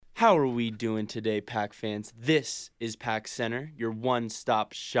How are we doing today, Pack fans? This is Pack Center, your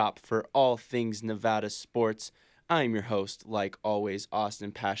one-stop shop for all things Nevada sports. I am your host, like always,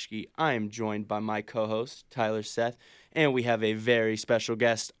 Austin Paschke. I am joined by my co-host, Tyler Seth, and we have a very special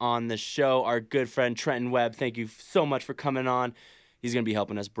guest on the show, our good friend Trenton Webb. Thank you so much for coming on. He's going to be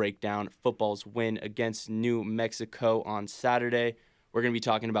helping us break down football's win against New Mexico on Saturday. We're going to be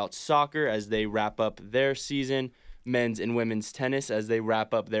talking about soccer as they wrap up their season, men's and women's tennis as they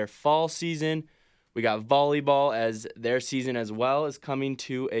wrap up their fall season. We got volleyball as their season as well is coming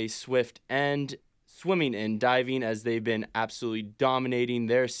to a swift end. Swimming and diving as they've been absolutely dominating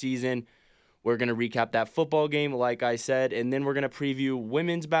their season. We're going to recap that football game, like I said, and then we're going to preview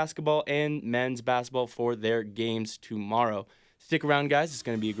women's basketball and men's basketball for their games tomorrow. Stick around, guys. It's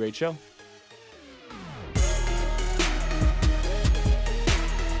going to be a great show.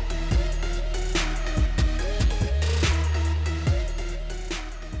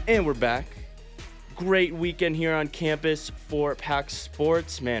 And we're back. Great weekend here on campus for Pack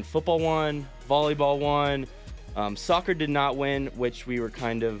Sports. Man, football won, volleyball won. Soccer did not win, which we were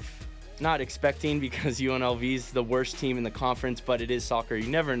kind of not expecting because UNLV is the worst team in the conference, but it is soccer. You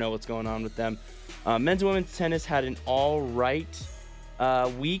never know what's going on with them. Men's and women's tennis had an all right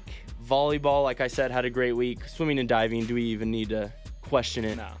week. Volleyball, like I said, had a great week. Swimming and diving, do we even need to question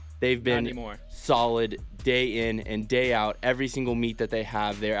it? No, they've been not anymore. Solid day in and day out. Every single meet that they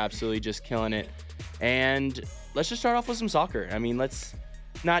have, they're absolutely just killing it. And let's just start off with some soccer. I mean, let's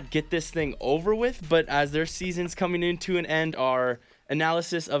not get this thing over with, but as their season's coming into an end, our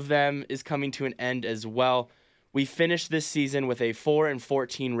analysis of them is coming to an end as well. We finished this season with a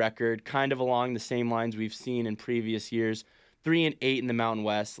 4-14 record, kind of along the same lines we've seen in previous years. 3-8 in the Mountain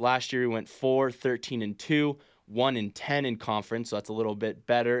West. Last year we went 4-13-2, 1-10 in conference, so that's a little bit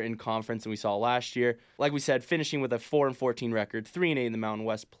better in conference than we saw last year. Like we said, finishing with a 4-14 record, 3-8 in the Mountain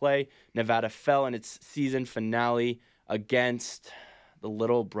West play. Nevada fell in its season finale against the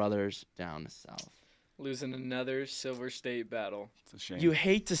Little Brothers down south. Losing another Silver State battle. It's a shame. You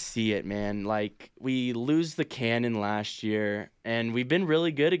hate to see it, man. Like, we lose the Cannon last year, and we've been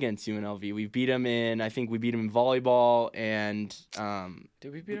really good against UNLV. We beat them I think we beat them in volleyball, and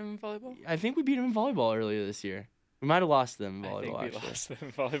Did we beat them in volleyball? I think we beat them in volleyball earlier this year. We might have lost them in volleyball, I think we actually. lost them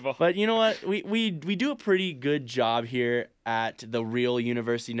in volleyball. But you know what? We do a pretty good job here at the real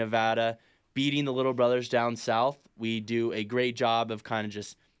University of Nevada, beating the Little Brothers down south. We do a great job of kind of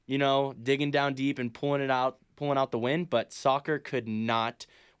just, digging down deep and pulling out the win, but soccer could not.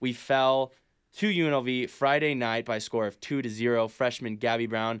 We fell to UNLV Friday night by a score of 2-0. Freshman Gabby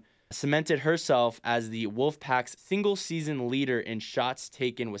Brown cemented herself as the Wolfpack's single-season leader in shots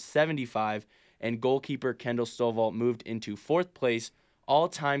taken with 75, and goalkeeper Kendall Stovall moved into fourth place,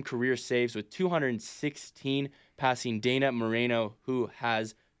 all-time career saves with 216, passing Dana Moreno, who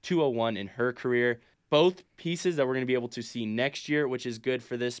has 201 in her career. Both pieces that we're going to be able to see next year, which is good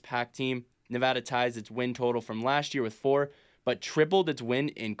for this Pack team. Nevada ties its win total from last year with 4, but tripled its win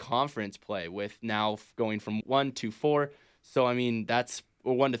in conference play with now going from 1 to 4. So, I mean, that's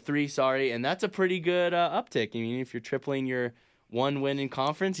 1 to 3, sorry, and that's a pretty good uptick. I mean, if you're tripling your 1 win in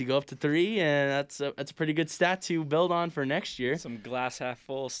conference, you go up to 3, and that's a pretty good stat to build on for next year. Some glass half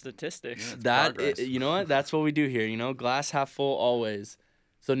full statistics. Yeah, you know what? That's what we do here. Glass half full always.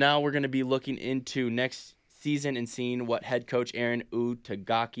 So now we're going to be looking into next season and seeing what head coach Aaron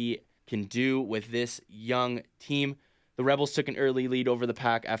Utagaki can do with this young team. The Rebels took an early lead over the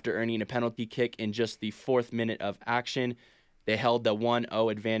Pack after earning a penalty kick in just the 4th minute of action. They held the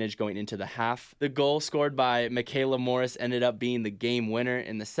 1-0 advantage going into the half. The goal scored by Michaela Morris ended up being the game winner.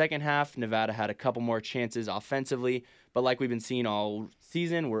 In the second half, Nevada had a couple more chances offensively, but like we've been seeing all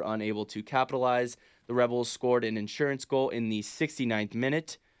season, we're unable to capitalize. The Rebels scored an insurance goal in the 69th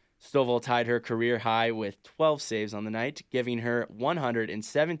minute. Stovall tied her career high with 12 saves on the night, giving her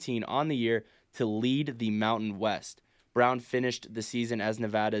 117 on the year to lead the Mountain West. Brown finished the season as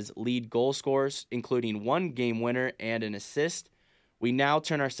Nevada's lead goal scorers, including 1 game winner and an assist. We now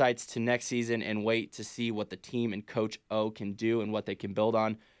turn our sights to next season and wait to see what the team and Coach O can do and what they can build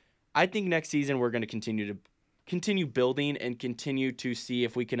on. I think next season we're going to continue building and continue to see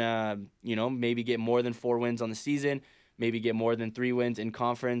if we can, maybe get more than 4 wins on the season, maybe get more than 3 wins in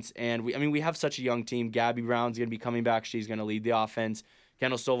conference. And we have such a young team. Gabby Brown's going to be coming back. She's going to lead the offense.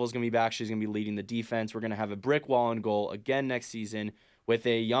 Kendall Stovall's going to be back. She's going to be leading the defense. We're going to have a brick wall in goal again next season with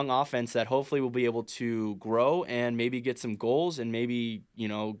a young offense that hopefully will be able to grow and maybe get some goals and maybe,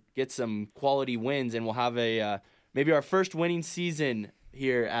 get some quality wins. And we'll have maybe our first winning season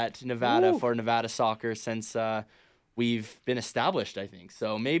here at Nevada for Nevada soccer since we've been established, I think.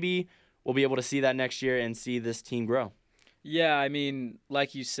 So maybe we'll be able to see that next year and see this team grow. Yeah, I mean,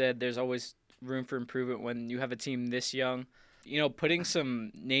 like you said, there's always room for improvement when you have a team this young. Putting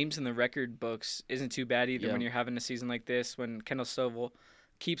some names in the record books isn't too bad either Yeah. when you're having a season like this, when Kendall Stovall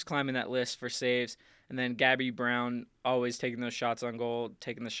keeps climbing that list for saves, and then Gabby Brown always taking those shots on goal,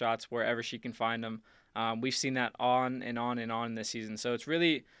 taking the shots wherever she can find them. We've seen that on and on and on this season. So it's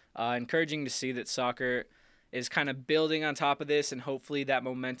really encouraging to see that soccer is kind of building on top of this, and hopefully that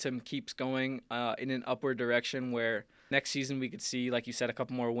momentum keeps going in an upward direction where next season we could see, like you said, a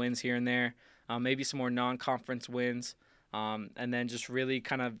couple more wins here and there, maybe some more non-conference wins, and then just really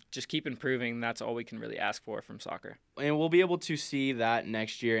kind of just keep improving. That's all we can really ask for from soccer. And we'll be able to see that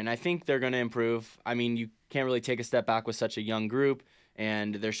next year. And I think they're going to improve. I mean, you can't really take a step back with such a young group.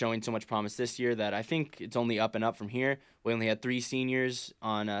 And they're showing so much promise this year that I think it's only up and up from here. We only had 3 seniors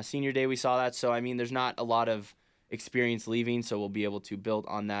on senior day. We saw that. So, I mean, there's not a lot of experience leaving. So we'll be able to build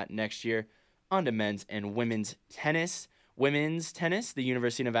on that next year. On to men's and women's tennis. Women's tennis, the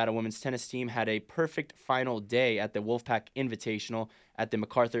University of Nevada women's tennis team had a perfect final day at the Wolfpack Invitational at the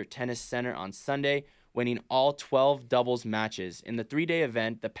MacArthur Tennis Center on Sunday, winning all 12 doubles matches. In the 3-day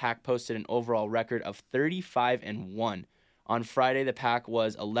event, the Pack posted an overall record of 35-1. On Friday, the Pack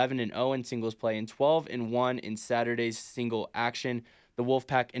was 11-0 in singles play and 12-1 in Saturday's single action. The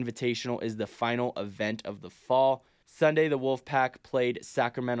Wolfpack Invitational is the final event of the fall. Sunday, the Wolfpack played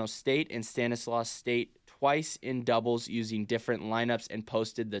Sacramento State and Stanislaus State twice in doubles using different lineups and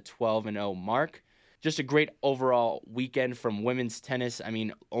posted the 12-0 mark. Just a great overall weekend from women's tennis. I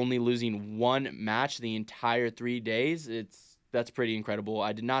mean, only losing one match the entire 3 days. That's pretty incredible.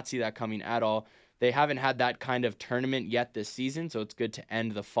 I did not see that coming at all. They haven't had that kind of tournament yet this season, so it's good to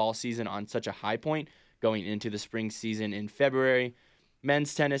end the fall season on such a high point going into the spring season in February.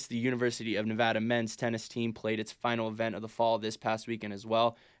 Men's tennis, the University of Nevada men's tennis team played its final event of the fall this past weekend as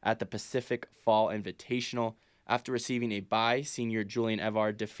well at the Pacific Fall Invitational. After receiving a bye, senior Julian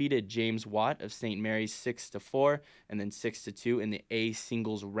Evard defeated James Watt of St. Mary's 6-4 and then 6-2 in the A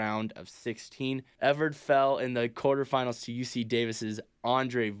singles round of 16. Evard fell in the quarterfinals to UC Davis's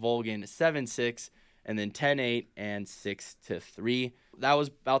Andre Volgan 7-6 and then 10-8 and 6-3. That was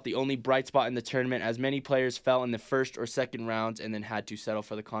about the only bright spot in the tournament, as many players fell in the first or second rounds and then had to settle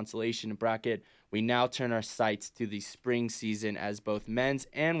for the consolation bracket. We now turn our sights to the spring season as both men's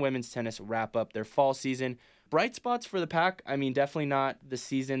and women's tennis wrap up their fall season. Bright spots for the Pack, I mean, definitely not the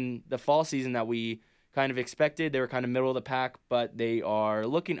fall season that we kind of expected. They were kind of middle of the pack, but they are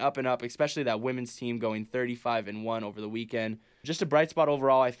looking up and up, especially that women's team going 35-1 over the weekend. Just a bright spot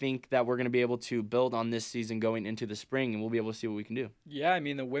overall. I think that we're going to be able to build on this season going into the spring, and we'll be able to see what we can do. Yeah, I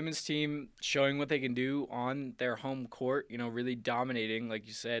mean, the women's team showing what they can do on their home court, really dominating, like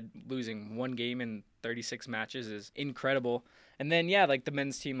you said, losing one game in 36 matches is incredible. And then, yeah, like the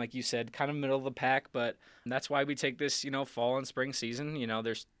men's team, like you said, kind of middle of the pack, but that's why we take this, fall and spring season.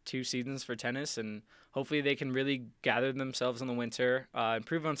 There's 2 seasons for tennis, and hopefully they can really gather themselves in the winter,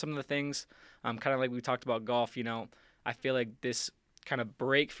 improve on some of the things. Kind of like we talked about golf, I feel like this kind of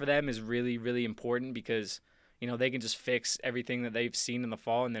break for them is really, really important because, they can just fix everything that they've seen in the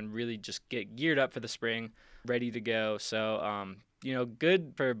fall and then really just get geared up for the spring, ready to go. So,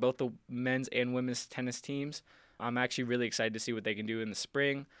 good for both the men's and women's tennis teams. I'm actually really excited to see what they can do in the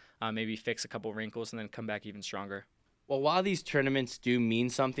spring, maybe fix a couple wrinkles and then come back even stronger. Well, while these tournaments do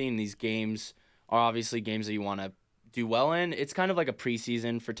mean something, these games are obviously games that you want to do well in. It's kind of like a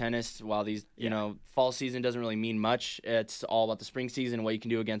preseason for tennis. While these, fall season doesn't really mean much. It's all about the spring season, what you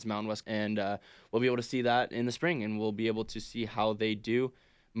can do against Mountain West, and we'll be able to see that in the spring, and we'll be able to see how they do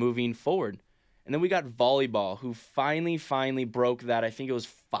moving forward. And then we got volleyball, who finally broke that. I think it was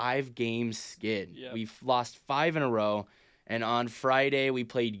 5-game skid. Yep. We've lost 5 in a row, and on Friday we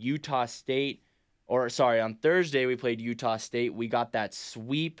played Utah State. On Thursday we played Utah State. We got that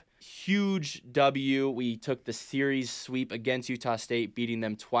sweep. Huge W. We took the series sweep against Utah State, beating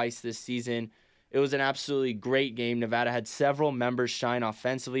them twice this season. It was an absolutely great game. Nevada had several members shine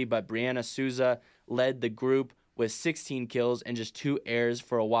offensively, but Brianna Souza led the group with 16 kills and just 2 errors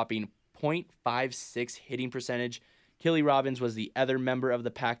for a whopping .56 hitting percentage. Killy Robbins was the other member of the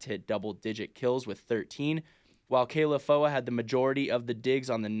pack to hit double-digit kills with 13. While Kayla Foa had the majority of the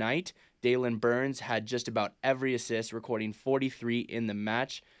digs on the night, Dalen Burns had just about every assist, recording 43 in the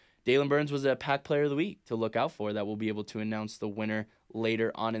match. Dalen Burns was a Pack Player of the Week to look out for that we'll be able to announce the winner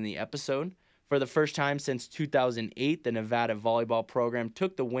later on in the episode. For the first time since 2008, the Nevada volleyball program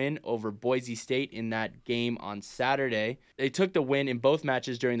took the win over Boise State in that game on Saturday. They took the win in both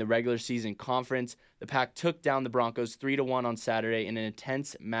matches during the regular season conference. The Pack took down the Broncos 3-1 on Saturday in an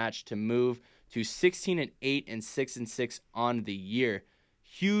intense match to move to 16-8 and 6-6 on the year.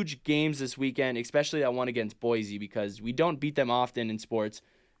 huge games this weekend, especially that one against Boise, because we don't beat them often in sports.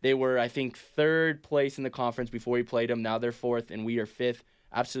 They were, I think, third place in the conference before we played them. Now they're fourth, and we are fifth.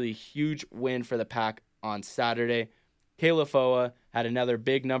 Absolutely huge win for the Pack on Saturday. Kayla Foa had another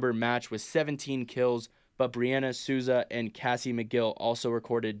big number match with 17 kills, but Brianna Souza and Cassie McGill also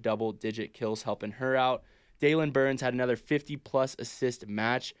recorded double-digit kills, helping her out. Daylon Burns had another 50-plus assist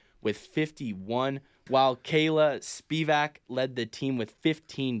match with 51, while Kayla Spivak led the team with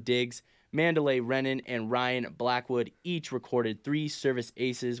 15 digs. Mandalay Rennan and Ryan Blackwood each recorded 3 service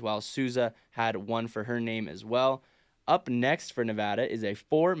aces, while Souza had 1 for her name as well. Up next for Nevada is a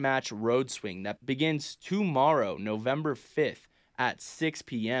 4-match road swing that begins tomorrow, November 5th at 6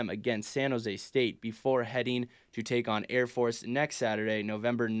 p.m. against San Jose State before heading to take on Air Force next Saturday,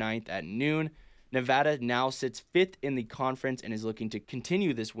 November 9th at noon. Nevada now sits 5th in the conference and is looking to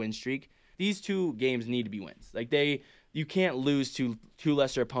continue this win streak. These 2 games need to be wins. You can't lose to 2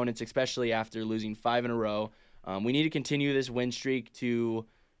 lesser opponents, especially after losing 5 in a row. We need to continue this win streak to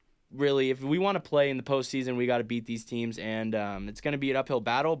really, if we want to play in the postseason, we got to beat these teams, and it's going to be an uphill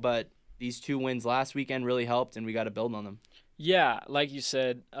battle, but these 2 wins last weekend really helped, and we got to build on them. Yeah, like you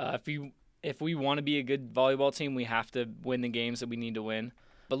said, if we want to be a good volleyball team, we have to win the games that we need to win.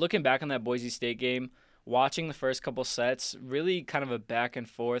 But looking back on that Boise State game, watching the first couple sets, really kind of a back and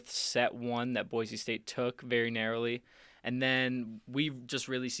forth set 1 that Boise State took very narrowly. And then we just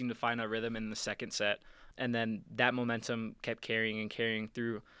really seemed to find our rhythm in the second set. And then that momentum kept carrying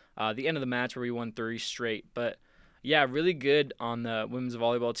through the end of the match where we won 3 straight. But yeah, really good on the women's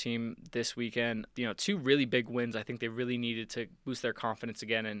volleyball team this weekend. 2 really big wins. I think they really needed to boost their confidence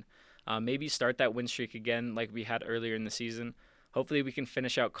again and maybe start that win streak again like we had earlier in the season. Hopefully we can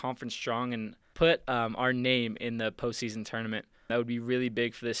finish out conference strong and put our name in the postseason tournament. That would be really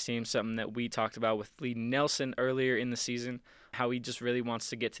big for this team, something that we talked about with Lee Nelson earlier in the season, how he just really wants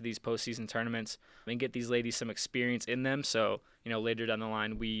to get to these postseason tournaments and get these ladies some experience in them. So, later down the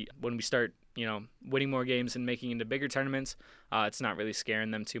line, when we start, winning more games and making into bigger tournaments, it's not really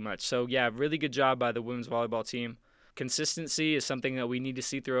scaring them too much. So, yeah, really good job by the women's volleyball team. Consistency is something that we need to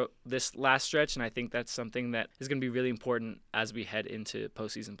see throughout this last stretch, and I think that's something that is going to be really important as we head into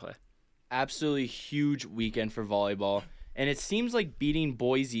postseason play. Absolutely huge weekend for volleyball. And it seems like beating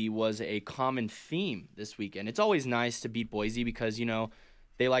Boise was a common theme this weekend. It's always nice to beat Boise because,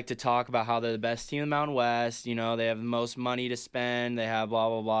 they like to talk about how they're the best team in the Mountain West. They have the most money to spend. They have blah,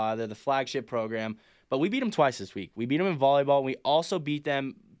 blah, blah. They're the flagship program. But we beat them twice this week. We beat them in volleyball. We also beat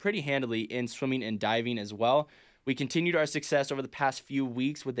them pretty handily in swimming and diving as well. We continued our success over the past few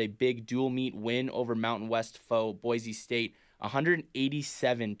weeks with a big dual meet win over Mountain West foe Boise State,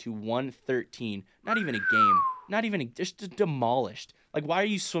 187-113. Not even a game. Just demolished. Why are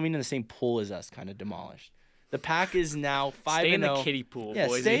you swimming in the same pool as us? Kind of demolished. The Pack is now 5-0. Stay in the kiddie pool, yeah,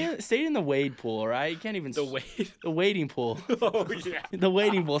 Boise. Stay in the wade pool, all right? You can't even... The wade? The wading pool. Oh, yeah. The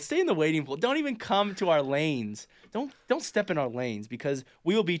wading pool. Stay in the wading pool. Don't even come to our lanes. Don't step in our lanes because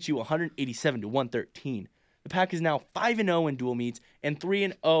we will beat you 187-113. The Pack is now 5-0 in dual meets and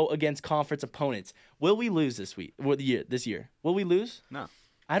 3-0 against conference opponents. Will we lose this year? Will we lose? No.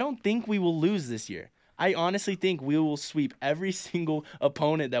 I don't think we will lose this year. I honestly think we will sweep every single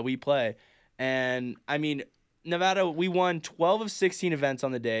opponent that we play. And, Nevada, we won 12 of 16 events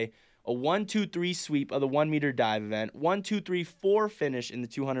on the day, a 1-2-3 sweep of the 1-meter dive event, 1-2-3-4 finish in the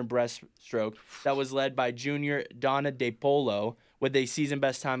 200 breaststroke that was led by junior Donna DePolo with a season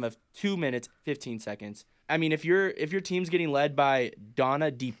best time of 2 minutes, 15 seconds. If your team's getting led by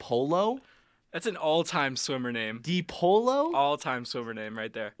Donna DePolo... That's an all-time swimmer name. DePolo? All-time swimmer name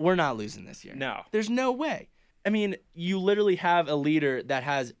right there. We're not losing this year. No. There's no way. You literally have a leader that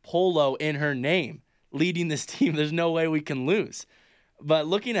has polo in her name leading this team. There's no way we can lose. But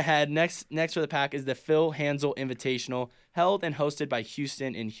looking ahead, next for the Pack is the Phil Hansel Invitational, held and hosted by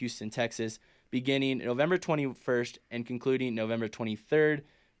Houston in Houston, Texas, beginning November 21st and concluding November 23rd.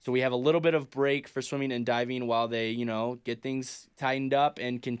 So we have a little bit of break for swimming and diving while they, get things tightened up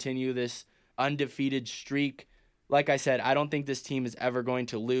and continue this undefeated streak. Like I said, I don't think this team is ever going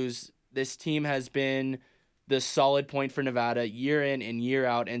to lose. This team has been the solid point for Nevada year in and year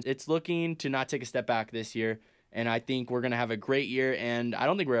out, and it's looking to not take a step back this year. And I think we're going to have a great year, and I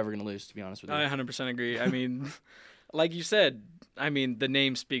don't think we're ever going to lose, to be honest with you. I 100% agree. Like you said, the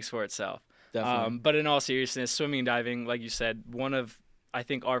name speaks for itself. Definitely. But in all seriousness, swimming and diving, like you said, one of, I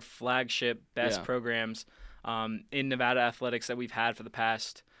think, our flagship best programs in Nevada athletics that we've had for the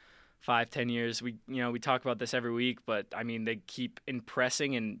past 5-10 years. We talk about this every week, but they keep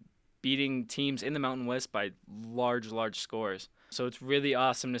impressing and beating teams in the Mountain West by large scores. So it's really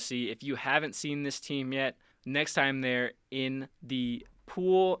awesome to see. If you haven't seen this team yet, next time they're in the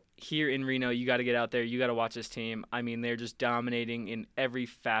Poole here in Reno, you got to get out there. You got to watch this team. I mean, they're just dominating in every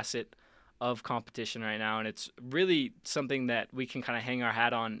facet of competition right now, and it's really something that we can kind of hang our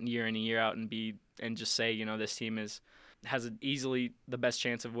hat on year in and year out and just say, you know, this team has easily the best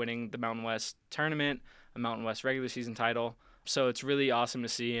chance of winning the Mountain West tournament, a Mountain West regular season title. So it's really awesome to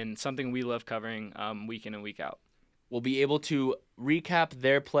see and something we love covering week in and week out. We'll be able to recap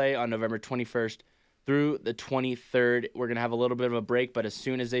their play on November 21st through the 23rd. We're going to have a little bit of a break, but as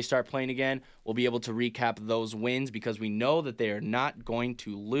soon as they start playing again, we'll be able to recap those wins because we know that they are not going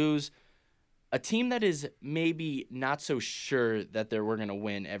to lose. A team that is maybe not so sure that we're going to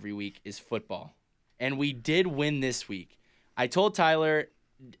win every week is football. And we did win this week. I told Tyler,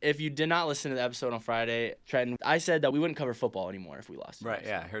 if you did not listen to the episode on Friday, Trenton, I said that we wouldn't cover football anymore if we lost. Right,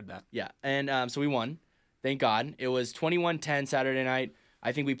 yeah, I heard that. Yeah, and so we won. Thank God. It was 21-10 Saturday night.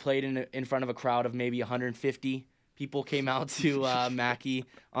 I think we played in front of a crowd of maybe 150 people came out to Mackey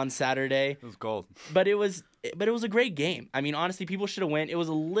on Saturday. It was gold. But it was a great game. I mean, honestly, people should have won. It was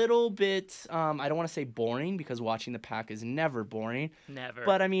a little bit, I don't want to say boring because watching the Pack is never boring. Never.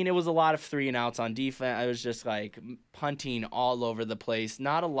 But, I mean, it was a lot of 3-and-outs on defense. I was just like punting all over the place.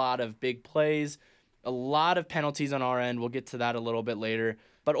 Not a lot of big plays. A lot of penalties on our end. We'll get to that a little bit later.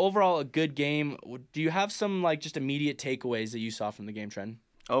 But overall, a good game. Do you have some just immediate takeaways that you saw from the game, Trent?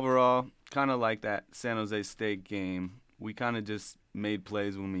 Overall, kind of like that San Jose State game. We kind of just made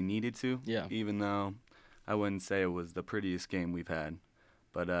plays when we needed to. Yeah. Even though I wouldn't say it was the prettiest game we've had.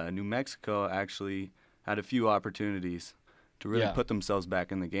 But New Mexico actually had a few opportunities to really put themselves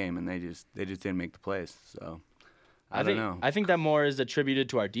back in the game, and they just didn't make the plays. So I don't know. I think that more is attributed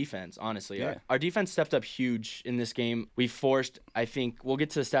to our defense, honestly. Yeah. Our defense stepped up huge in this game. We forced, I think, we'll get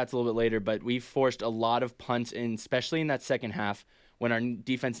to the stats a little bit later, but we forced a lot of punts, especially in that second half when our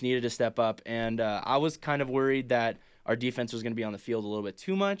defense needed to step up. And I was kind of worried that our defense was going to be on the field a little bit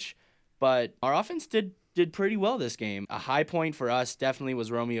too much, but our offense did pretty well this game. A high point for us definitely was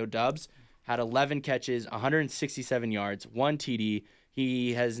Romeo Dubs. Had 11 catches, 167 yards, 1 TD.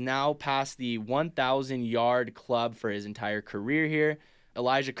 He has now passed the 1,000-yard club for his entire career here.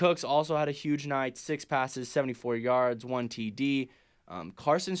 Elijah Cooks also had a huge night, 6 passes, 74 yards, 1 TD.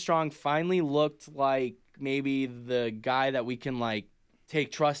 Carson Strong finally looked like maybe the guy that we can take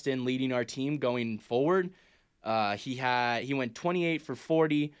trust in leading our team going forward. He went 28 for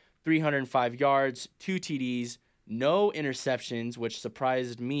 40, 305 yards, 2 TDs, no interceptions, which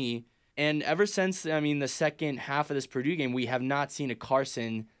surprised me. And ever since, the second half of this Purdue game, we have not seen a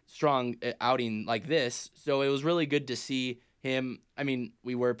Carson Strong outing like this. So it was really good to see him.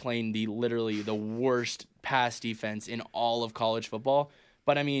 We were playing literally the worst pass defense in all of college football.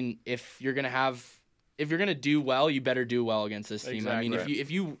 But if you're gonna do well, you better do well against this team. Exactly.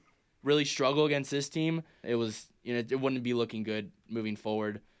 If you really struggle against this team, it wouldn't be looking good moving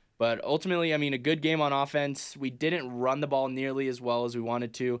forward. But ultimately, a good game on offense. We didn't run the ball nearly as well as we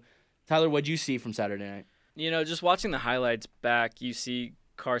wanted to. Tyler, what'd you see from Saturday night? Just watching the highlights back, you see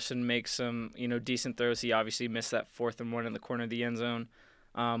Carson make some, decent throws. He obviously missed that 4th and 1 in the corner of the end zone,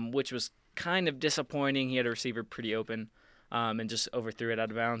 which was kind of disappointing. He had a receiver pretty open and just overthrew it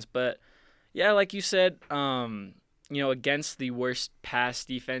out of bounds. But, yeah, like you said, against the worst pass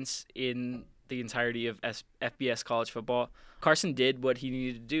defense in the entirety of FBS college football, Carson did what he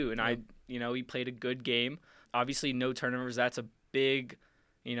needed to do. And he played a good game. Obviously, no turnovers. That's a big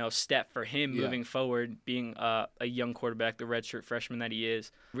step for him moving forward, being a young quarterback, the redshirt freshman that he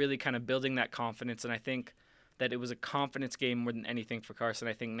is, really kind of building that confidence. And I think that it was a confidence game more than anything for Carson.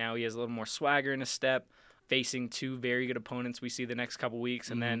 I think now he has a little more swagger in his step, facing 2 very good opponents we see the next couple weeks,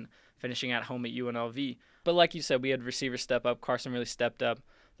 and then finishing at home at UNLV. But like you said, we had receivers step up. Carson really stepped up.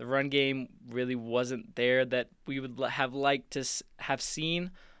 The run game really wasn't there that we would have liked to have seen.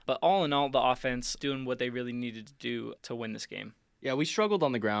 But all in all, the offense doing what they really needed to do to win this game. Yeah, we struggled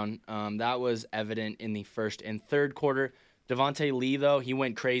on the ground. That was evident in the first and third quarter. Devontae Lee, though, he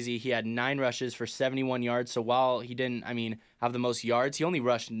went crazy. He had 9 rushes for 71 yards. So while he didn't, have the most yards, he only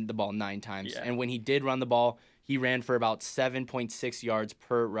rushed the ball 9 times. Yeah. And when he did run the ball, he ran for about 7.6 yards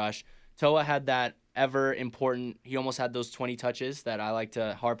per rush. Toa had that ever important, he almost had those 20 touches that I like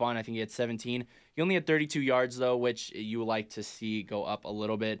to harp on. I think he had 17. He only had 32 yards, though, which you like to see go up a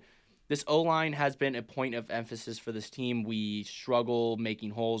little bit. This O-line has been a point of emphasis for this team. We struggle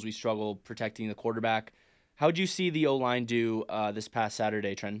making holes. We struggle protecting the quarterback. How'd you see the O-line do this past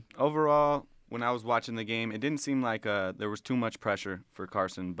Saturday, Trent? Overall, when I was watching the game, it didn't seem like there was too much pressure for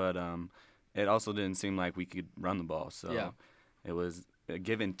Carson, but it also didn't seem like we could run the ball. So It was a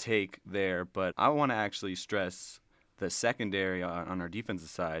give and take there. But I want to actually stress the secondary on our defensive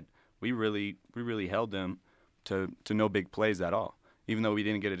side. We really held them to no big plays at all. even though we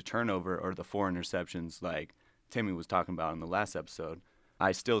didn't get a turnover or the 4 interceptions like Timmy was talking about in the last episode,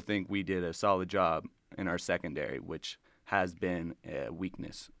 I still think we did a solid job in our secondary, which has been a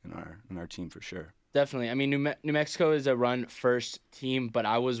weakness in our team for sure. Definitely. I mean, New Mexico is a run-first team, but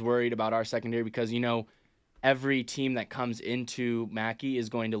I was worried about our secondary because, every team that comes into Mackey is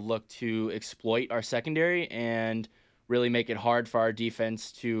going to look to exploit our secondary and really make it hard for our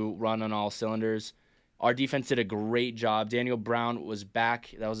defense to run on all cylinders. Our defense did a great job. Daniel Brown was back.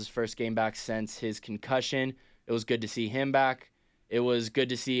 That was his first game back since his concussion. It was good to see him back. It was good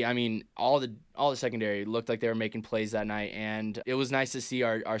to see, all the secondary looked like they were making plays that night, and it was nice to see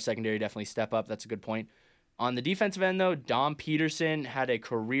our secondary definitely step up. That's a good point. On the defensive end, though, Dom Peterson had a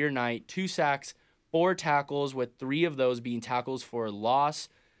career night, 2 sacks, 4 tackles, with 3 of those being tackles for loss.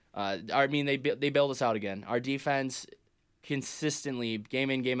 They bailed us out again. Our defense consistently, game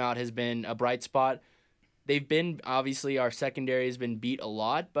in, game out, has been a bright spot. Obviously, our secondary has been beat a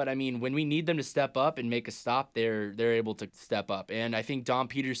lot, but when we need them to step up and make a stop, they're able to step up. And I think Dom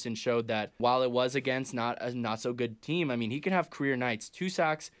Peterson showed that while it was against not a not so good team, he can have career nights, 2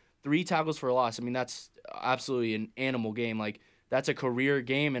 sacks, 3 tackles for a loss. That's absolutely an animal game. That's a career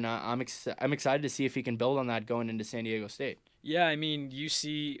game, and I'm excited to see if he can build on that going into San Diego State. Yeah,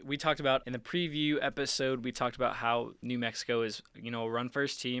 we talked about in the preview episode, we talked about how New Mexico is, a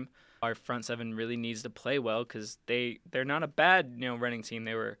run-first team. Our front seven really needs to play well because they're not a bad, running team.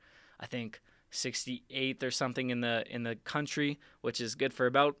 They were, I think, 68th or something in the country, which is good for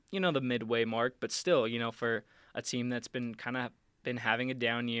about, the midway mark. But still, for a team that's been having a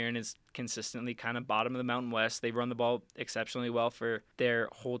down year and is consistently kind of bottom of the Mountain West, they run the ball exceptionally well for their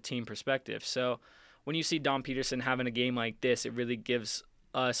whole team perspective. So when you see Dom Peterson having a game like this, it really gives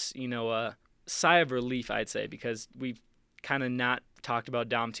us, a sigh of relief, I'd say, because we've kind of not talked about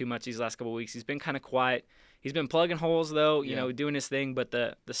Dom too much these last couple of weeks. He's been kind of quiet. He's been plugging holes, though, doing his thing, but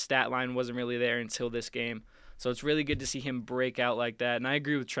the stat line wasn't really there until this game. So it's really good to see him break out like that. And I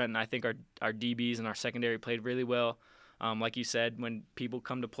agree with Trenton. I think our DBs and our secondary played really well. Like you said, when people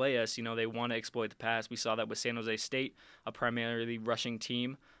come to play us, they want to exploit the pass. We saw that with San Jose State, a primarily rushing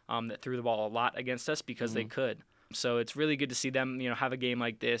team that threw the ball a lot against us because they could. So it's really good to see them, have a game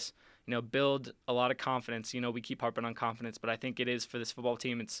like this, build a lot of confidence. We keep harping on confidence, but I think it is for this football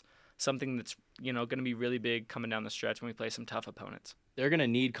team. It's something that's, going to be really big coming down the stretch when we play some tough opponents. They're going to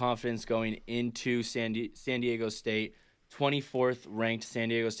need confidence going into San Diego State. 24th ranked San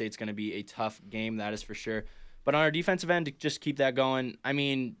Diego State's going to be a tough game, that is for sure. But on our defensive end, to just keep that going,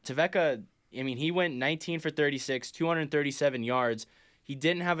 Taveka, he went 19 for 36, 237 yards. He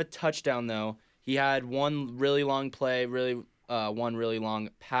didn't have a touchdown, though. He had one really long play, one really long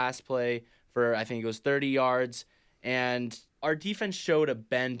pass play for, I think it was 30 yards. And our defense showed a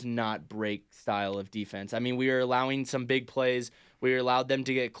bend, not break style of defense. We were allowing some big plays. We allowed them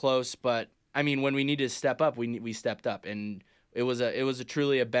to get close. But, when we needed to step up, we stepped up. And it was a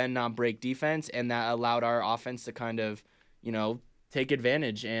truly a bend, not break defense. And that allowed our offense to kind of, take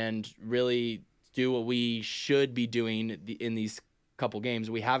advantage and really do what we should be doing in these couple games.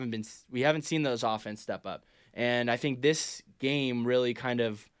 We haven't seen those offense step up. And I think this game really kind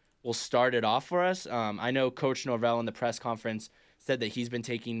of will start it off for us. I know Coach Norvell in the press conference said that he's been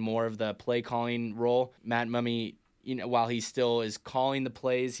taking more of the play calling role. Matt Mumme, while he still is calling the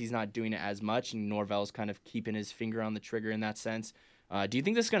plays, he's not doing it as much, and Norvell's kind of keeping his finger on the trigger in that sense. Do you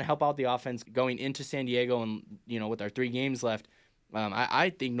think this is going to help out the offense going into San Diego and, with our 3 games left?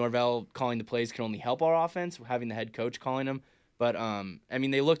 I think Norvell calling the plays can only help our offense, having the head coach calling them. But,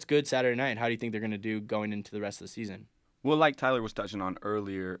 they looked good Saturday night. How do you think they're going to do going into the rest of the season? Well, like Tyler was touching on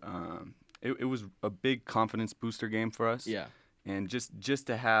earlier, it was a big confidence booster game for us. Yeah. And just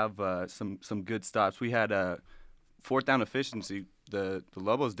to have some good stops. We had a 4th down efficiency. The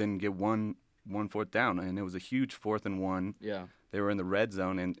Lobos didn't get one 4th down, and it was a huge 4th and 1. Yeah. They were in the red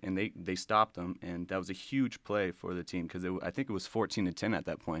zone, and they stopped them, and that was a huge play for the team because I think it was 14-10 at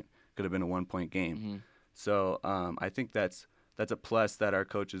that point. Could have been a 1-point game. Mm-hmm. So I think that's a plus that our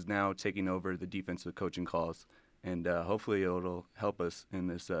coach is now taking over the defensive coaching calls, and hopefully it'll help us in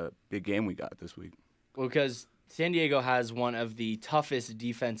this big game we got this week. Well, because San Diego has one of the toughest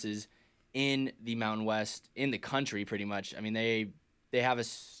defenses in the Mountain West, in the country pretty much. They have a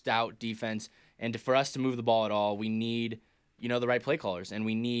stout defense, and for us to move the ball at all, we need the right play callers, and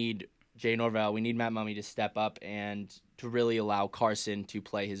we need Jay Norvell, we need Matt Mumme to step up and to really allow Carson to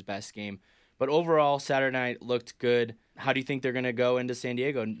play his best game. But overall, Saturday night looked good. How do you think they're going to go into San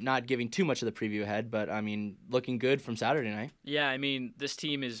Diego? Not giving too much of the preview ahead, but, I mean, looking good from Saturday night. Yeah, I mean, this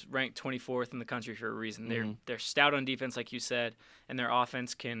team is ranked 24th in the country for a reason. They're stout on defense, like you said, and their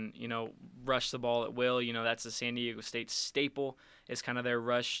offense can, rush the ball at will. That's the San Diego State staple. It's kind of their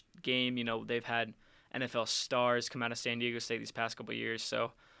rush game. They've had NFL stars come out of San Diego State these past couple of years.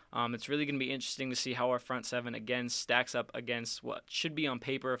 So it's really going to be interesting to see how our front seven, again, stacks up against what should be on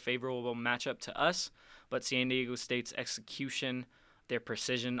paper a favorable matchup to us. But San Diego State's execution, their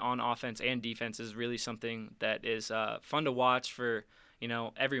precision on offense and defense is really something that is fun to watch for,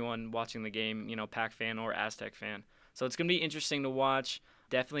 everyone watching the game, Pac fan or Aztec fan. So it's going to be interesting to watch.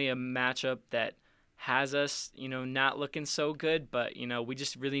 Definitely a matchup that has us, not looking so good, but, we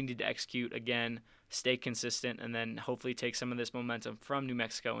just really need to execute again, stay consistent, and then hopefully take some of this momentum from New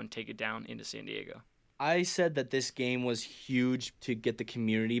Mexico and take it down into San Diego. I said that this game was huge to get the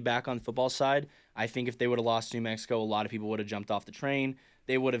community back on the football side. I think if they would have lost to New Mexico, a lot of people would have jumped off the train.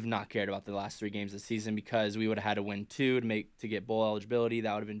 They would have not cared about the last 3 games of the season because we would have had to win 2 to get bowl eligibility.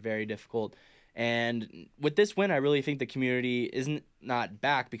 That would have been very difficult. And with this win, I really think the community isn't not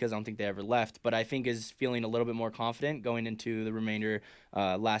back because I don't think they ever left, but I think is feeling a little bit more confident going into the remainder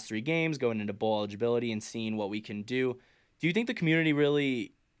last 3 games, going into bowl eligibility and seeing what we can do. Do you think the community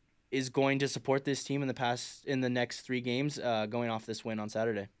really is going to support this team in the next 3 games going off this win on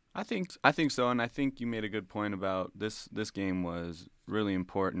Saturday? I think so, and I think you made a good point about this game was really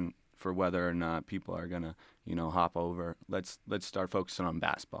important for whether or not people are gonna hop over. Let's start focusing on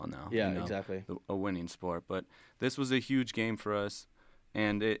basketball now. Yeah, exactly. A winning sport, but this was a huge game for us,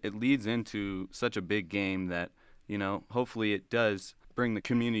 and it leads into such a big game that hopefully it does bring the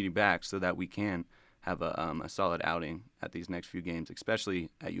community back so that we can have a solid outing at these next few games, especially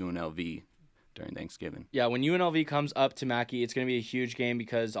at UNLV during Thanksgiving. Yeah, when UNLV comes up to Mackey, it's going to be a huge game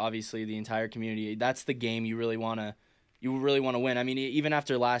because obviously the entire community, that's the game you really want to win. I mean, even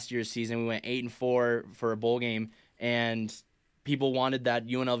after last year's season, we went 8-4 for a bowl game, and people wanted that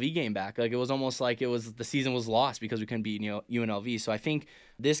UNLV game back. Like, it was almost like the season was lost because we couldn't beat UNLV. So I think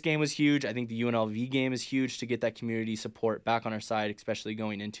this game was huge. I think the UNLV game is huge to get that community support back on our side, especially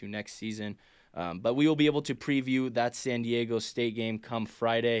going into next season. But we will be able to preview that San Diego State game come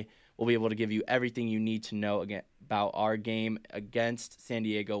Friday. We'll be able to give you everything you need to know about our game against San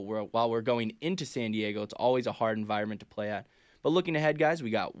Diego. While we're going into San Diego, it's always a hard environment to play at. But looking ahead, guys, we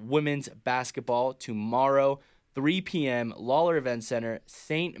got women's basketball tomorrow, 3 p.m., Lawler Event Center,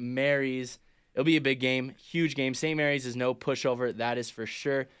 St. Mary's. It'll be a big game, huge game. St. Mary's is no pushover, that is for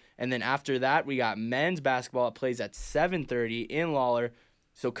sure. And then after that, we got men's basketball. It plays at 7:30 in Lawler.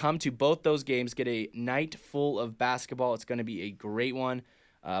 So come to both those games, get a night full of basketball. It's going to be a great one.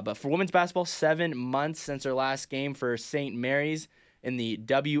 But for women's basketball, 7 months since our last game for St. Mary's in the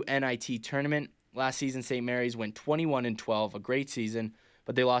WNIT tournament. Last season, St. Mary's went 21-12, a great season,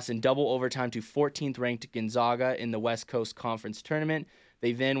 but they lost in double overtime to 14th-ranked Gonzaga in the West Coast Conference tournament.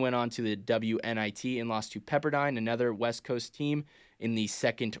 They then went on to the WNIT and lost to Pepperdine, another West Coast team, in the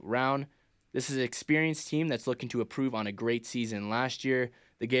second round. This is an experienced team that's looking to improve on a great season last year.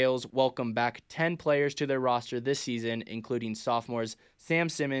 The Gales welcome back 10 players to their roster this season, including sophomores Sam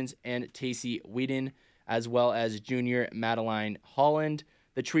Simmons and Tacey Whedon, as well as junior Madeline Holland.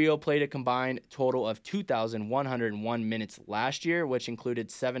 The trio played a combined total of 2,101 minutes last year, which included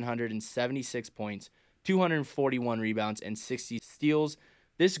 776 points, 241 rebounds, and 60 steals.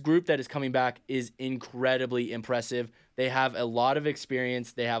 This group that is coming back is incredibly impressive. They have a lot of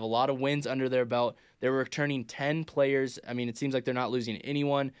experience. They have a lot of wins under their belt. They're returning 10 players. I mean, it seems like they're not losing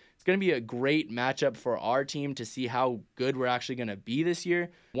anyone. It's going to be a great matchup for our team to see how good we're actually going to be this year.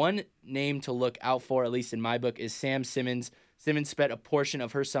 One name to look out for, at least in my book, is Sam Simmons. Simmons spent a portion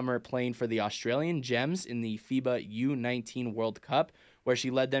of her summer playing for the Australian Gems in the FIBA U19 World Cup, where she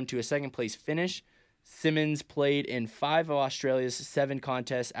led them to a second-place finish. Simmons played in 5 of Australia's 7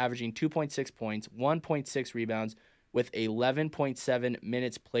 contests, averaging 2.6 points, 1.6 rebounds, with 11.7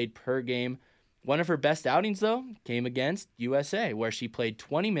 minutes played per game. One of her best outings, though, came against USA, where she played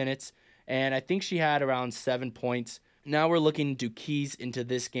 20 minutes, and I think she had around 7 points. Now we're looking to keys into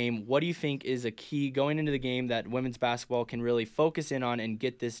this game. What do you think is a key going into the game that women's basketball can really focus in on and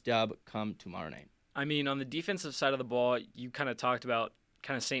get this dub come tomorrow night? I mean, on the defensive side of the ball, you kind of talked about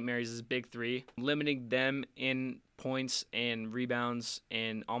kind of St. Mary's' big 3. Limiting them in points and rebounds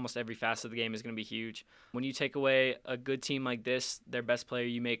in almost every facet of the game is going to be huge. When you take away a good team like this, their best player,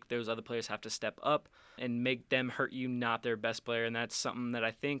 you make those other players have to step up and make them hurt you, not their best player. And that's something that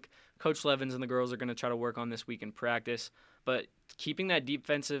I think Coach Levins and the girls are going to try to work on this week in practice. But keeping that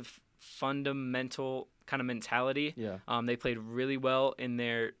defensive fundamental kind of mentality. Yeah. They played really well in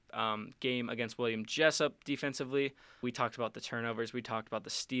their game against William Jessup defensively. We talked about the turnovers. We talked about the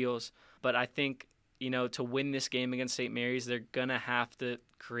steals. But I think, to win this game against St. Mary's, they're going to have to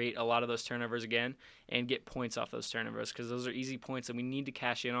create a lot of those turnovers again and get points off those turnovers, because those are easy points that we need to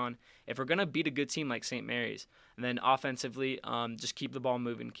cash in on if we're going to beat a good team like St. Mary's. And then offensively, just keep the ball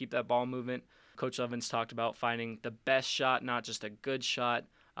moving, keep that ball movement. Coach Evans talked about finding the best shot, not just a good shot.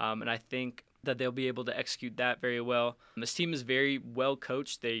 And I think that they'll be able to execute that very well. This team is very well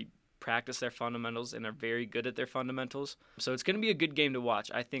coached. They practice their fundamentals and are very good at their fundamentals. So it's going to be a good game to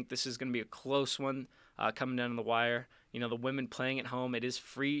watch. I think this is going to be a close one coming down to the wire. The women playing at home, it is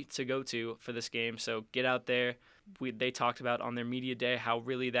free to go to for this game. So get out there. They talked about on their media day how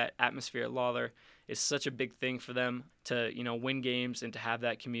really that atmosphere at Lawler is such a big thing for them to, win games, and to have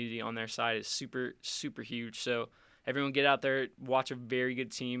that community on their side is super, super huge. So everyone get out there, watch a very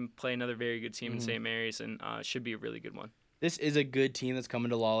good team, play another very good team in St. Mary's, and it should be a really good one. This is a good team that's coming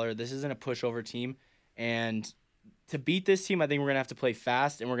to Lawler. This isn't a pushover team. And to beat this team, I think we're going to have to play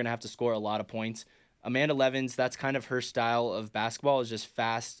fast, and we're going to have to score a lot of points. Amanda Levins, that's kind of her style of basketball, is just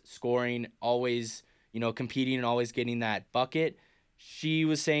fast scoring, always, competing and always getting that bucket. She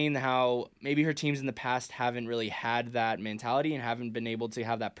was saying how maybe her teams in the past haven't really had that mentality and haven't been able to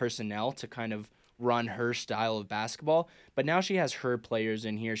have that personnel to kind of run her style of basketball. But now she has her players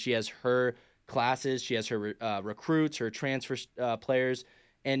in here. She has her classes. She has her recruits, her transfer players.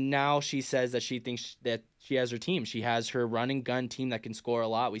 And now she says that she thinks that she has her team. She has her run and gun team that can score a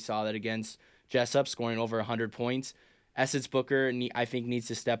lot. We saw that against Jessup, scoring over 100 points. Essence Booker, I think, needs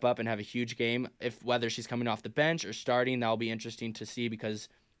to step up and have a huge game. Whether she's coming off the bench or starting, that'll be interesting to see, because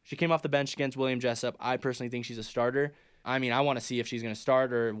she came off the bench against William Jessup. I personally think she's a starter. I want to see if she's going to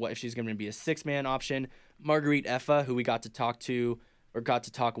start or if she's going to be a six-man option. Marguerite Effa, who we got to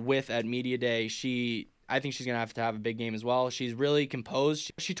talk with at Media Day, I think she's going to have a big game as well. She's really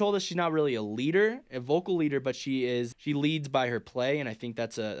composed. She told us she's not really a leader, a vocal leader, but she leads by her play, and I think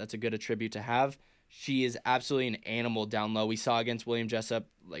that's a good attribute to have. She is absolutely an animal down low. We saw against William Jessup,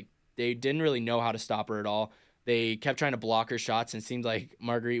 they didn't really know how to stop her at all. They kept trying to block her shots, and it seemed like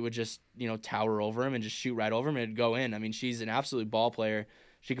Marguerite would just, tower over him and just shoot right over him and it'd go in. She's an absolute ball player.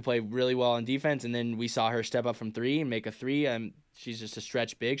 She could play really well on defense, and then we saw her step up from three and make a three. She's just a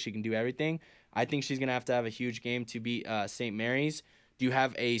stretch big. She can do everything. I think she's going to have a huge game to beat St. Mary's. Do you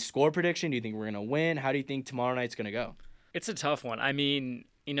have a score prediction? Do you think we're going to win? How do you think tomorrow night's going to go? It's a tough one.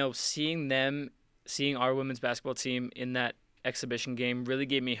 Seeing our women's basketball team in that exhibition game really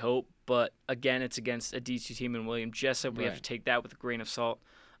gave me hope. But again, it's against a D2 team in William Jessup. We have to take that with a grain of salt.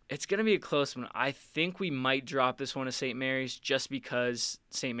 It's going to be a close one. I think we might drop this one to St. Mary's just because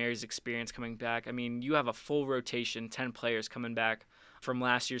St. Mary's experience coming back. You have a full rotation, 10 players coming back from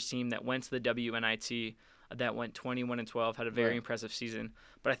last year's team that went to the WNIT, that went 21-12, had a very impressive season.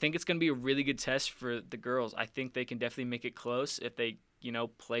 But I think it's going to be a really good test for the girls. I think they can definitely make it close if they,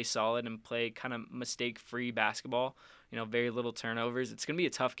 play solid and play kind of mistake-free basketball, very little turnovers. It's going to be a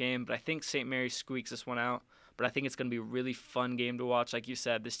tough game, but I think St. Mary's squeaks this one out. But I think it's going to be a really fun game to watch. Like you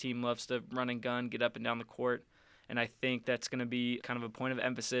said, this team loves to run and gun, get up and down the court, and I think that's going to be kind of a point of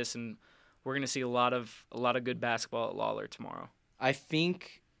emphasis, and we're going to see a lot of good basketball at Lawler tomorrow. I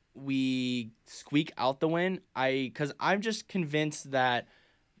think we squeak out the win. Because I'm just convinced that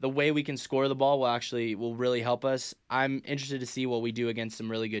the way we can score the ball will really help us. I'm interested to see what we do against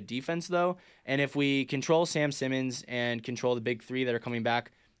some really good defense, though. And if we control Sam Simmons and control the big three that are coming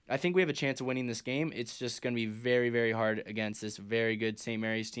back, I think we have a chance of winning this game. It's just going to be very, very hard against this very good St.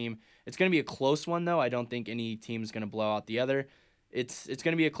 Mary's team. It's going to be a close one, though. I don't think any team is going to blow out the other. It's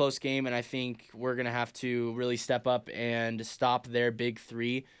going to be a close game, and I think we're going to have to really step up and stop their big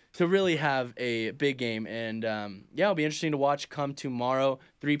three to really have a big game. And, it'll be interesting to watch come tomorrow,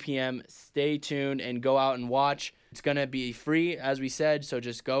 3 p.m. Stay tuned and go out and watch. It's going to be free, as we said, so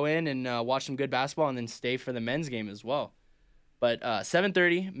just go in and watch some good basketball and then stay for the men's game as well. But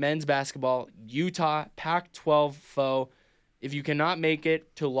 7:30, men's basketball, Utah, Pac-12 foe. If you cannot make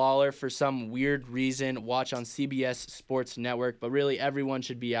it to Lawler for some weird reason, watch on CBS Sports Network. But really, everyone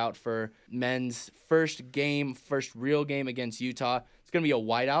should be out for men's first real game against Utah. It's going to be a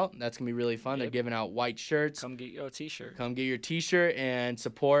whiteout. That's going to be really fun. They're giving out white shirts. Come get your T-shirt. Come get your T-shirt and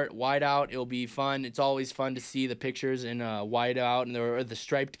support whiteout. It'll be fun. It's always fun to see the pictures in whiteout or the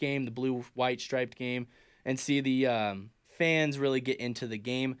striped game, the blue-white striped game, and see the fans really get into the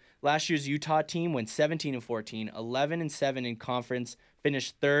game. Last year's Utah team went 17-14, 11-7 in conference,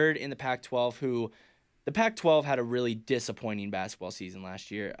 finished third in the Pac-12, the Pac-12 had a really disappointing basketball season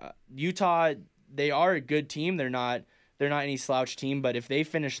last year. Utah, they are a good team. They're not they're not any slouch team, but if they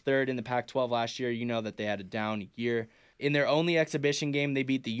finished third in the Pac-12 last year, you know that they had a down year. In their only exhibition game, they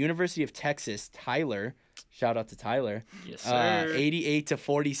beat the University of Texas, Tyler. Shout out to Tyler. Yes, sir.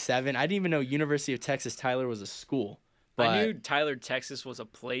 88-47. I didn't even know University of Texas, Tyler was a school. But I knew Tyler, Texas was a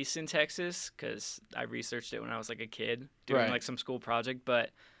place in Texas because I researched it when I was like a kid doing like some school project.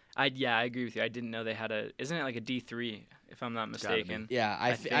 But I agree with you. I didn't know they had isn't it like a D3 if I'm not mistaken? Yeah,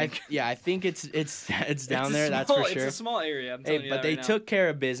 I think it's down there. That's for sure. It's a small area. I'm telling you but that they right took care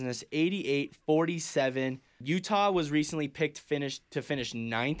of business. 88-47. Utah was recently picked to finish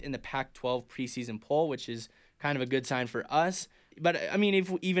 9th in the Pac-12 preseason poll, which is kind of a good sign for us. But I mean,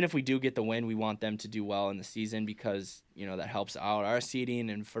 even if we do get the win, we want them to do well in the season because that helps out our seeding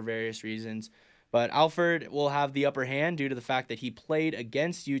and for various reasons. But Alford will have the upper hand due to the fact that he played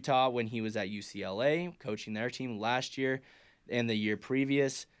against Utah when he was at UCLA, coaching their team last year and the year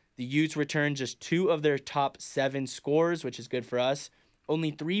previous. The Utes returned just 2 of their top 7 scores, which is good for us.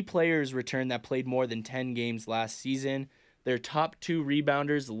 Only 3 players returned that played more than 10 games last season. Their top 2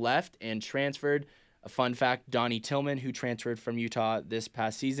 rebounders left and transferred. A fun fact, Donnie Tillman, who transferred from Utah this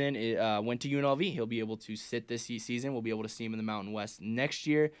past season, went to UNLV. He'll be able to sit this season. We'll be able to see him in the Mountain West next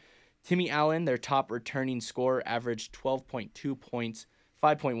year. Timmy Allen, their top returning scorer, averaged 12.2 points,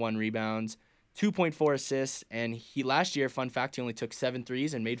 5.1 rebounds, 2.4 assists, and he last year, fun fact, he only took 7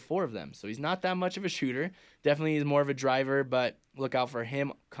 threes and made 4 of them. So he's not that much of a shooter. Definitely is more of a driver, but look out for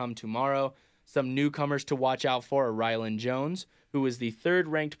him come tomorrow. Some newcomers to watch out for are Rylan Jones, who is the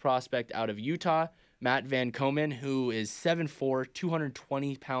 3rd-ranked prospect out of Utah, Matt Van Komen, who is 7'4",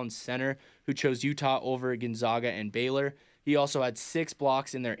 220-pound center, who chose Utah over Gonzaga and Baylor. He also had 6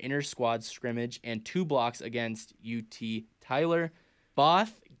 blocks in their inter-squad scrimmage and 2 blocks against UT Tyler.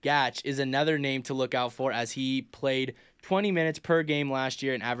 Both Gatch is another name to look out for as he played 20 minutes per game last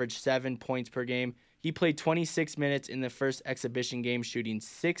year and averaged 7 points per game. He played 26 minutes in the first exhibition game, shooting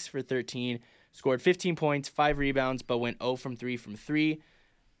 6 for 13, scored 15 points, 5 rebounds, but went 0 from 3 from 3.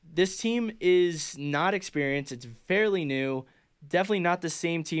 This team is not experienced. It's fairly new. Definitely not the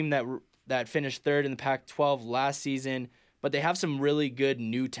same team that finished 3rd in the Pac-12 last season, but they have some really good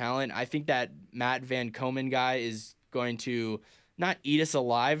new talent. I think that Matt Van Komen guy is going to not eat us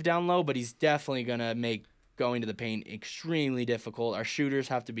alive down low, but he's definitely going to make going to the paint extremely difficult. Our shooters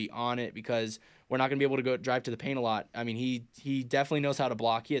have to be on it because we're not going to be able to go drive to the paint a lot. I mean, he definitely knows how to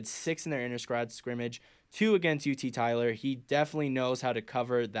block. He had 6 in their inter-squad scrimmage, 2 against UT Tyler. He definitely knows how to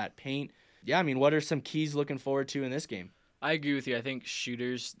cover that paint. Yeah, I mean, what are some keys looking forward to in this game? I agree with you. I think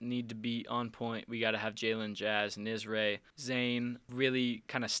shooters need to be on point. We got to have Jalen, Jazz, Nizre, Zane really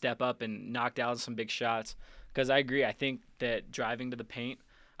kind of step up and knock down some big shots. Because I agree. I think that driving to the paint,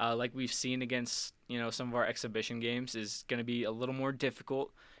 like we've seen against some of our exhibition games, is going to be a little more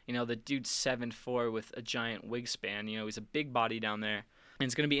difficult. The dude's 7'4" with a giant wingspan. He's a big body down there. And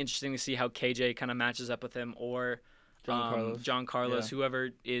it's going to be interesting to see how KJ kind of matches up with him or John Carlos,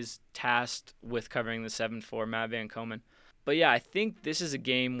 whoever is tasked with covering the 7'4", Matt Van Komen. But yeah, I think this is a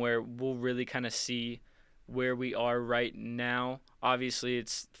game where we'll really kind of see where we are right now. Obviously,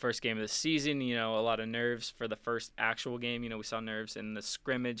 it's the first game of the season, a lot of nerves for the first actual game. We saw nerves in the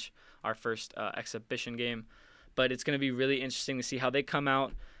scrimmage, our first exhibition game. But it's going to be really interesting to see how they come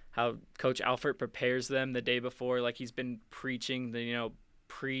out, how Coach Alford prepares them the day before, like he's been preaching the,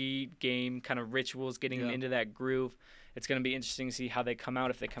 pre-game kind of rituals, getting them into that groove. It's going to be interesting to see how they come out,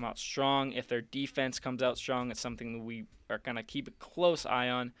 if they come out strong, if their defense comes out strong. It's something that we are going to keep a close eye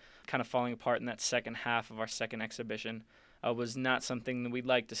on. Kind of falling apart in that second half of our second exhibition was not something that we'd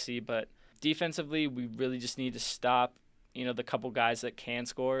like to see. But defensively, we really just need to stop, the couple guys that can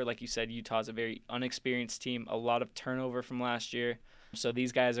score. Like you said, Utah's a very unexperienced team, a lot of turnover from last year. So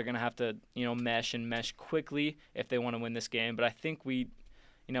these guys are going to have to, mesh quickly if they want to win this game. But I think we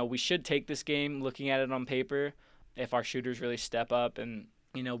should take this game looking at it on paper. If our shooters really step up and,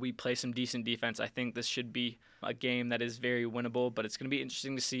 we play some decent defense, I think this should be a game that is very winnable. But it's going to be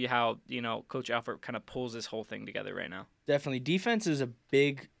interesting to see how, Coach Alford kind of pulls this whole thing together right now. Definitely. Defense is a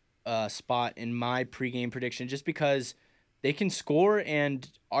big spot in my pregame prediction just because they can score and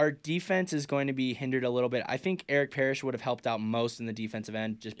our defense is going to be hindered a little bit. I think Eric Parrish would have helped out most in the defensive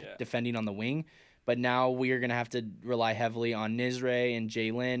end, defending on the wing. But now we are going to have to rely heavily on Nizre and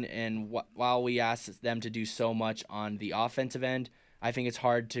Jalen. And while we ask them to do so much on the offensive end, I think it's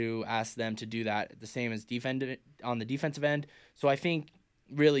hard to ask them to do that the same as defend on the defensive end. So I think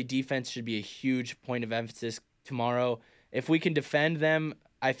really defense should be a huge point of emphasis tomorrow. If we can defend them,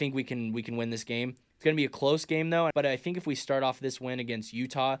 I think we can win this game. It's going to be a close game, though. But I think if we start off this win against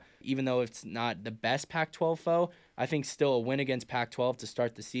Utah, even though it's not the best Pac-12 foe, I think still a win against Pac-12 to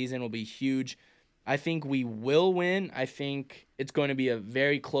start the season will be huge. I think we will win. I think it's going to be a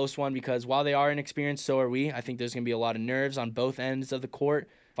very close one because while they are inexperienced, so are we. I think there's going to be a lot of nerves on both ends of the court,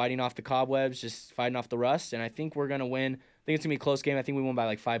 fighting off the cobwebs, just fighting off the rust. And I think we're going to win. I think it's going to be a close game. I think we won by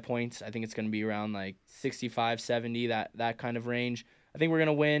like 5 points. I think it's going to be around like 65, 70, that kind of range. I think we're going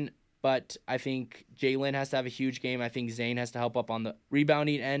to win, but I think Jalen has to have a huge game. I think Zane has to help up on the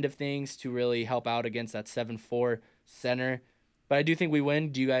rebounding end of things to really help out against that 7-4 center. But I do think we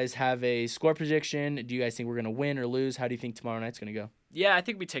win. Do you guys have a score prediction? Do you guys think we're going to win or lose? How do you think tomorrow night's going to go? Yeah, I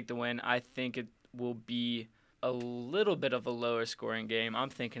think we take the win. I think it will be a little bit of a lower scoring game. I'm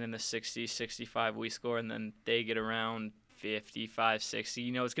thinking in the 60, 65 we score, and then they get around 55, 60.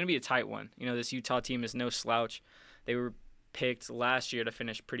 You know, it's going to be a tight one. You know, this Utah team is no slouch. They were picked last year to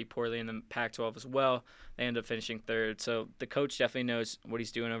finish pretty poorly in the Pac-12 as well. They ended up finishing third. So the coach definitely knows what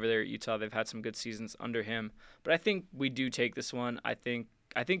he's doing over there at Utah. They've had some good seasons under him. But I think we do take this one. I think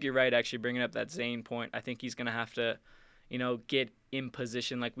you're right, actually, bringing up that Zane point. I think he's going to have to, you know, get in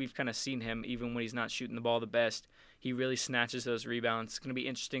position like we've kind of seen him even when he's not shooting the ball the best. He really snatches those rebounds. It's going to be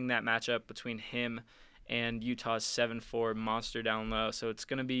interesting, that matchup between him and Utah's 7-4 monster down low. So it's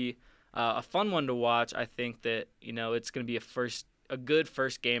going to be a fun one to watch. I think that, you know, it's going to be a good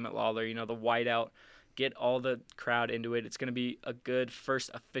first game at Lawler. You know, the whiteout, get all the crowd into it. It's going to be a good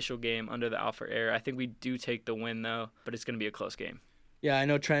first official game under the Alpha era. I think we do take the win, though, but it's going to be a close game. Yeah, I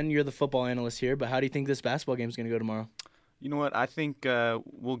know, Trent, you're the football analyst here, but how do you think this basketball game is going to go tomorrow? You know what? I think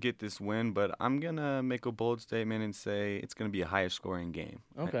we'll get this win, but I'm going to make a bold statement and say it's going to be a higher scoring game.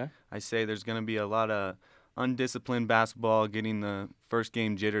 Okay. I say there's going to be a lot of undisciplined basketball, getting the first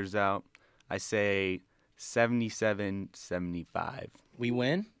game jitters out. I say 77-75. We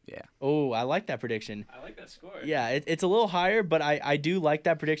win? Yeah. Oh, I like that prediction. I like that score. Yeah, it's a little higher, but I do like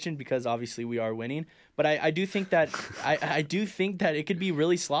that prediction because obviously we are winning. But I do think that I do think that it could be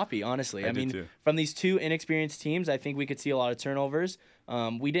really sloppy, honestly. I mean, too. From these two inexperienced teams, I think we could see a lot of turnovers.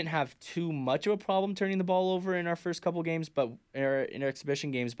 We didn't have too much of a problem turning the ball over in our first couple games, but in our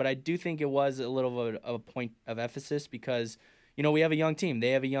exhibition games. But I do think it was a little of a point of emphasis because, you know, we have a young team.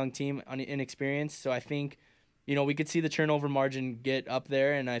 They have a young team inexperienced. So I think, you know, we could see the turnover margin get up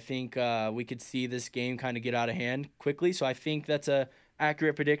there, and I think we could see this game kind of get out of hand quickly. So I think that's a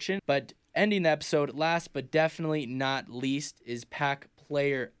accurate prediction. But ending the episode, last but definitely not least, is Pack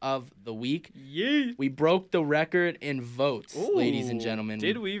Player of the Week. Yeah. We broke the record in votes, Ooh, ladies and gentlemen.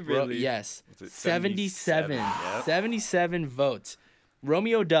 did we really? Yes. Was it 77. 77? Yep. 77 votes.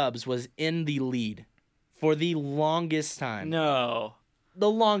 Romeo Dubs was in the lead for the longest time. No. The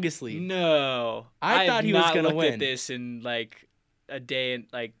longest lead. No. I thought he was going to win. at this in like a day, and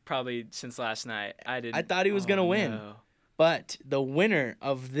like probably since last night. I thought he was going to win. No. But the winner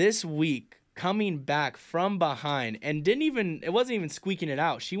of this week, coming back from behind and it wasn't even squeaking it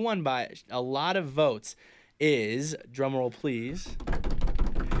out. She won by a lot of votes, is, drumroll please,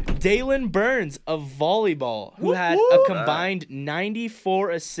 Dalen Burns of volleyball, who had a combined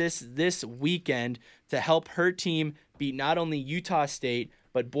 94 assists this weekend to help her team beat not only Utah State,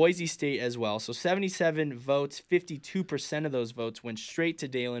 but Boise State as well. So 77 votes, 52% of those votes went straight to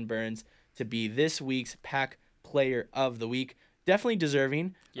Dalen Burns to be this week's Pack Player of the Week. Definitely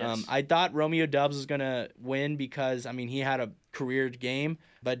deserving. Yes. I thought Romeo Dubs was going to win because, I mean, he had a career game.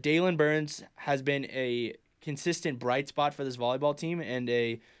 But Dalen Burns has been a consistent bright spot for this volleyball team and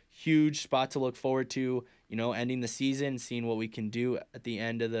a huge spot to look forward to, you know, ending the season, seeing what we can do at the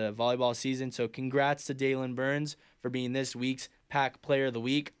end of the volleyball season. So congrats to Dalen Burns for being this week's Pack Player of the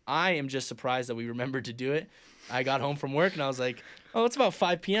Week. I am just surprised that we remembered to do it. I got home from work and I was like, oh, it's about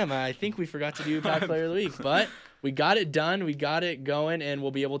 5 p.m. I think we forgot to do Pack Player of the Week. But we got it done. We got it going, and we'll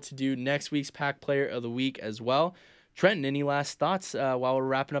be able to do next week's Pack Player of the Week as well. Trenton, any last thoughts while we're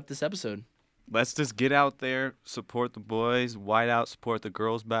wrapping up this episode? Let's just get out there, support the boys, white out, support the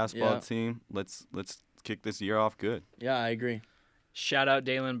girls basketball team. Let's kick this year off good. Yeah, I agree. Shout out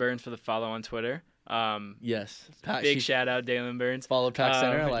Dalen Burns for the follow on Twitter. Yes. Big shout out Dalen Burns. Follow Pack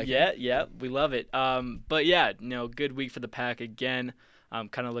Center. I like it. Yeah, we love it. But yeah, good week for the Pack again.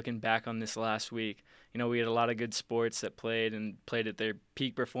 Kind of looking back on this last week. We had a lot of good sports that played at their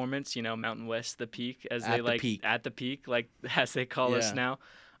peak performance. Mountain West, the peak, as at they the like peak. At the peak, like as they call us now.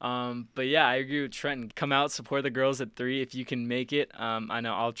 But yeah, I agree with Trenton. Come out, support the girls at 3 if you can make it. I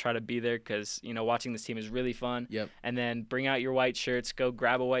know I'll try to be there because watching this team is really fun. Yep. And then bring out your white shirts. Go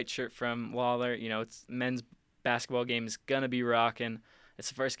grab a white shirt from Lawler. It's men's basketball game is gonna be rocking. It's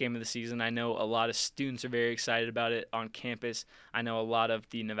the first game of the season. I know a lot of students are very excited about it on campus. I know a lot of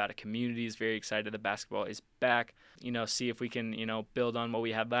the Nevada community is very excited that basketball is back. See if we can, build on what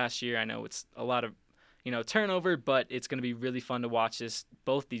we had last year. I know it's a lot of, turnover, but it's going to be really fun to watch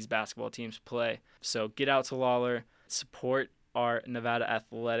both these basketball teams play. So get out to Lawler, support our Nevada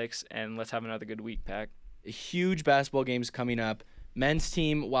athletics, and let's have another good week, Pack. Huge basketball games coming up. Men's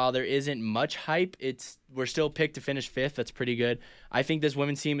team, while there isn't much hype, we're still picked to finish 5th. That's pretty good. I think this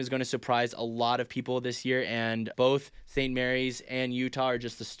women's team is going to surprise a lot of people this year, and both St. Mary's and Utah are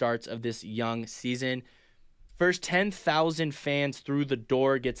just the starts of this young season. First 10,000 fans through the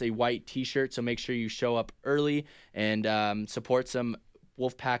door gets a white t-shirt, so make sure you show up early and support some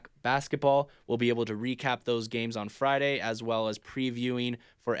Wolfpack basketball. We'll be able to recap those games on Friday, as well as previewing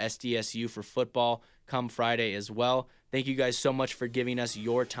for SDSU for football come Friday as well. Thank you guys so much for giving us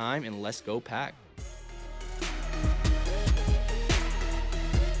your time, and let's go Pack.